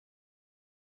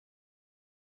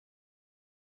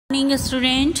Morning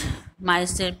student,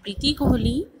 myself Preeti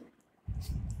Kohli.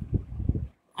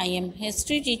 I am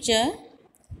history teacher.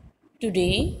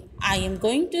 Today I am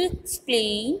going to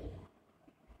explain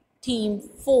theme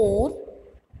 4,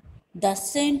 the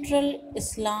Central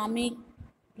Islamic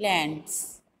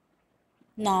lands.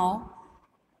 Now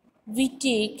we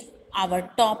take our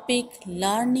topic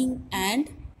learning and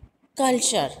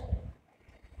culture.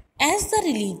 As the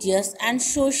religious and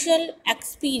social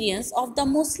experience of the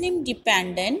Muslim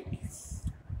dependent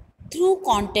through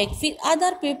contact with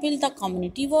other people, the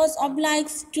community was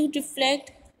obliged to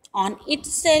reflect on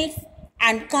itself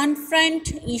and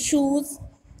confront issues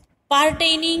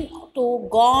pertaining to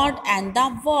God and the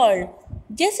world.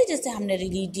 जैसे जैसे हमने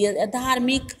religious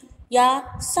धार्मिक या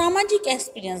सामाजिक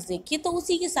experience देखे, तो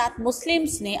उसी के साथ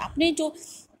मुस्लिम्स ने अपने जो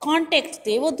कॉन्टेक्ट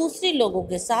थे वो दूसरे लोगों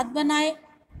के साथ बनाए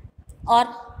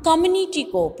और कम्युनिटी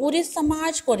को, पूरे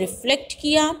समाज को रिफ्लेक्ट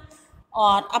किया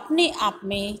और अपने आप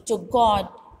में जो गॉड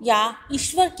या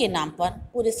ईश्वर के नाम पर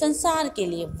पूरे संसार के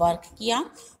लिए वर्क किया.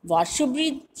 What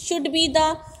should be the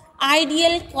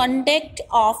ideal conduct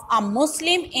of a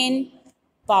Muslim in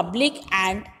public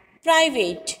and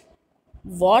private.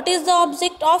 What is the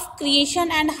object of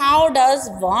creation and how does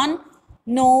one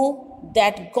know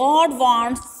that God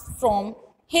wants from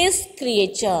his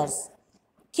creatures?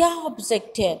 क्या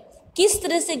object है, किस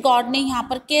तरह से God ने यहाँ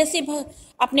पर कैसे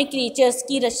अपने क्रिएचर्स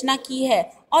की रचना की है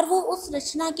और वो उस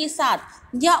रचना के साथ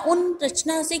या उन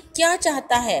रचना से क्या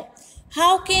चाहता है.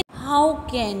 How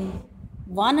can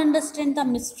one understand the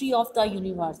mystery of the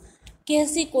universe.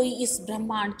 कैसे कोई इस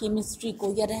ब्रह्मांड की मिस्ट्री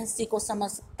को या रहस्य को समझ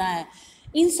सकता है.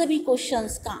 इन सभी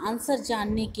क्वेश्चंस का आंसर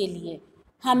जानने के लिए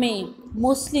हमें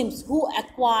Muslims who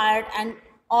acquired and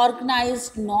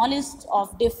organized knowledge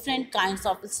of different kinds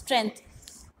of strength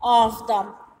of the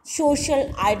social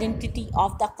identity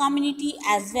of the community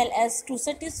as well as to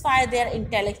satisfy their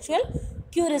intellectual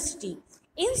curiosity.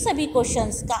 इन सभी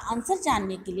क्वेश्चंस का आंसर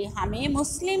जानने के लिए हमें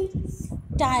मुस्लिम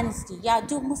डायनेस्टी या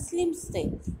जो मुस्लिम्स थे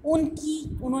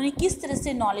उन्होंने किस तरह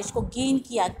से नॉलेज को गेन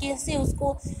किया, कैसे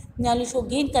उसको नॉलेज को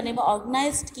गेन करने में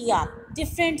ऑर्गेनाइज किया,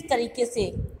 डिफरेंट तरीके से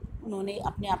उन्होंने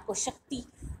अपने आप को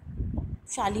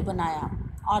शक्तिशाली बनाया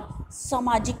और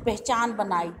सामाजिक पहचान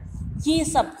बनाई. ये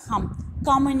सब हम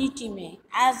कम्युनिटी में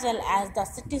as well as the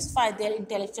satisfy their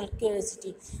intellectual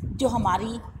curiosity, जो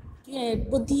हमारी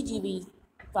बुद्धिजीवी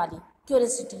वाली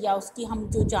क्यूरियोसिटी या उसकी हम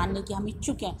जो जानने के हम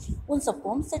इच्छुक हैं, उन सबको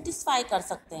हम सेटिस्फाई कर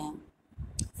सकते हैं.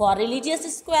 For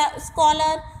religious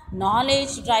scholar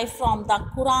knowledge derived from the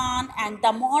Quran and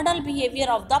the model behavior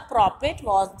of the Prophet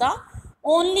was the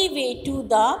only way to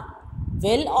the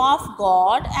will of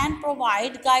God and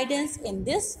provide guidance in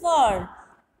this world.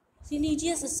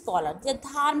 Religious scholar या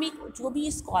धार्मिक जो भी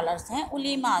scholars हैं,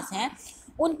 ulemas हैं,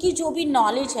 उनकी जो भी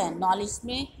knowledge है, नॉलेज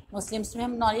में मुस्लिम्स में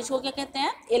हम नॉलेज को क्या कहते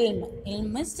हैं, इल्म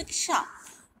में शिक्षा.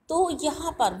 तो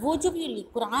यहाँ पर वो जो भी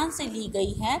कुरान से ली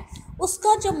गई है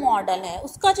उसका जो मॉडल है,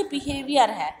 उसका जो बिहेवियर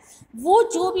है, वो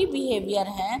जो भी बिहेवियर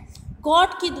है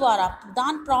गॉड के द्वारा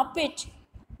प्रदान, प्रॉफिट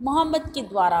मोहम्मद के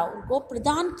द्वारा उनको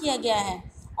प्रदान किया गया है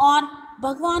और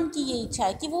भगवान की ये इच्छा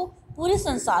है कि वो पूरे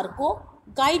संसार को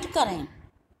गाइड करें.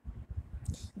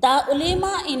 The ulema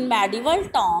in medieval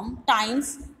times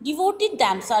devoted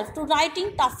themselves to writing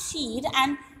tafsir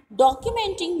and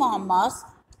documenting Muhammad's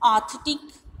authentic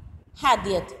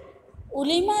hadith.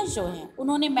 उलेमा जो हैं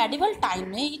उन्होंने मेडिवल टाइम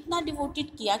में इतना डिवोटेड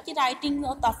किया कि राइटिंग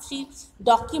और तफसीर,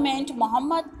 document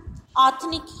Mohammad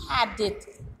authentic हैडिथ.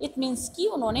 It means कि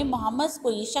उन्होंने मोहम्मद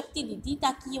को ये शक्ति दी थी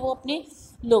ताकि वो अपने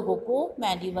लोगों को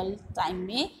मेडिवल टाइम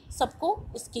में सबको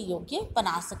इसके योग्य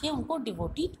बना सकें, उनको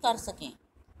डिवोटेड कर सकें.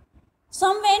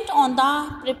 Some went on the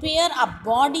prepare a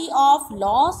body of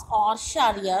laws or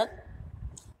shariat,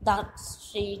 the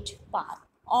straight path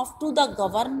of to the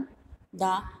govern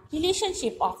the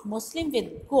relationship of Muslim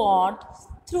with God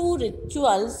through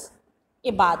rituals,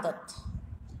 ibadat,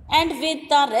 and with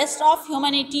the rest of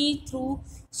humanity through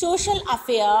social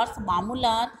affairs,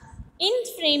 mamulat. In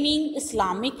framing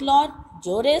Islamic law,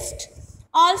 jurists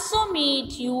also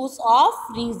made use of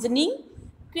reasoning,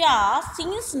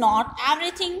 since not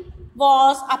everything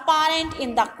was apparent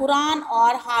in the Quran or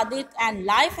Hadith and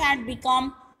life had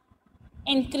become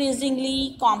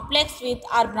increasingly complex with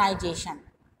urbanization.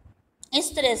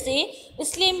 इस तरह से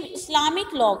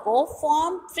Islamic law को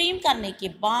frame करने के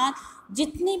बाद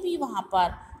जितने भी वहाँ पर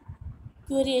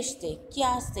क्यूरियस थे,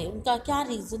 क्या थे, उनका क्या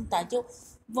रीज़न था, जो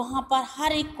वहाँ पर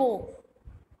हर एक को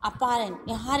अपारेंट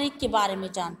या हर एक के बारे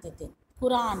में जानते थे,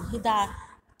 कुरान,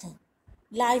 हिदायत,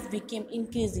 लाइफ बिकेम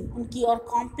इंक्रीजिंग, उनकी और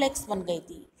कॉम्प्लेक्स बन गई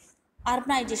थी.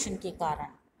 अर्बनाइजेशन के कारण,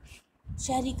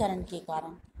 शहरीकरण के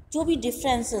कारण जो भी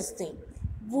डिफरेंसेस थे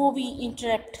वो भी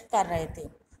इंटरप्ट कर रहे थे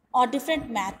और डिफरेंट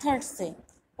मेथड्स थे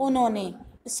उन्होंने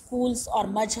स्कूल्स और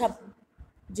मजहब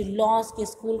जो लॉज के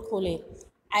स्कूल खोले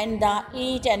and the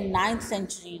 8th and 9th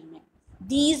century में।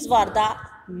 These were the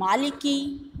Maliki,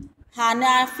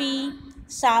 Hanafi,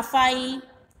 शाफाई,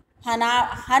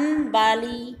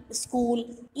 हनबाली school,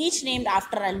 each named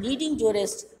after a leading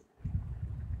jurist.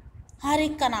 हर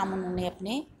एक का नाम उन्होंने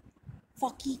अपने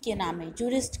फ़कीह के नाम है,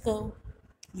 जूरिस्ट को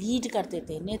लीड करते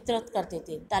थे, नेतृत्व करते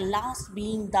थे। The last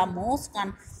being the most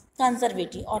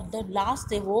conservative, और द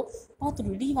लास्ट थे वो बहुत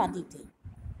रूढ़िवादी थे।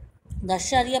 The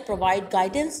Shariah provide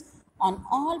guidance on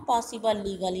all possible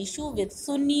legal issue with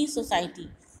Sunni society,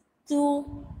 तो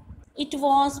it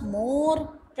was more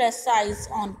precise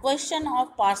on question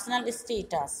of personal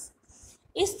status.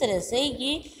 इस तरह से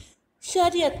ये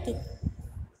शरीयत के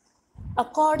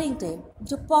अकॉर्डिंग थे,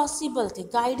 जो पॉसिबल थे,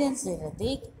 गाइडेंस दे रहे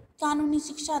थे, कानूनी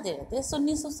शिक्षा दे रहे थे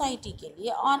सुन्नी सोसाइटी के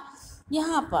लिए, और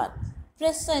यहाँ पर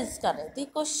प्रेसाइज कर रहे थे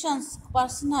क्वेश्चंस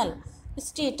पर्सनल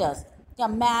स्टेटस या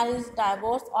मैरिज,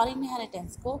 डाइवोर्स और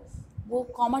इनहेरिटेंस को वो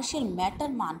कॉमर्शियल मैटर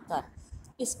मानकर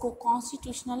इसको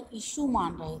कॉन्स्टिट्यूशनल इशू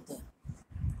मान रहे थे,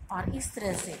 और इस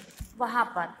तरह से वहाँ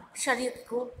पर शरीयत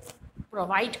को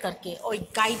प्रोवाइड करके और एक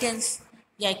गाइडेंस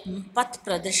या एक पथ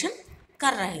प्रदर्शन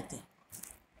कर रहे थे।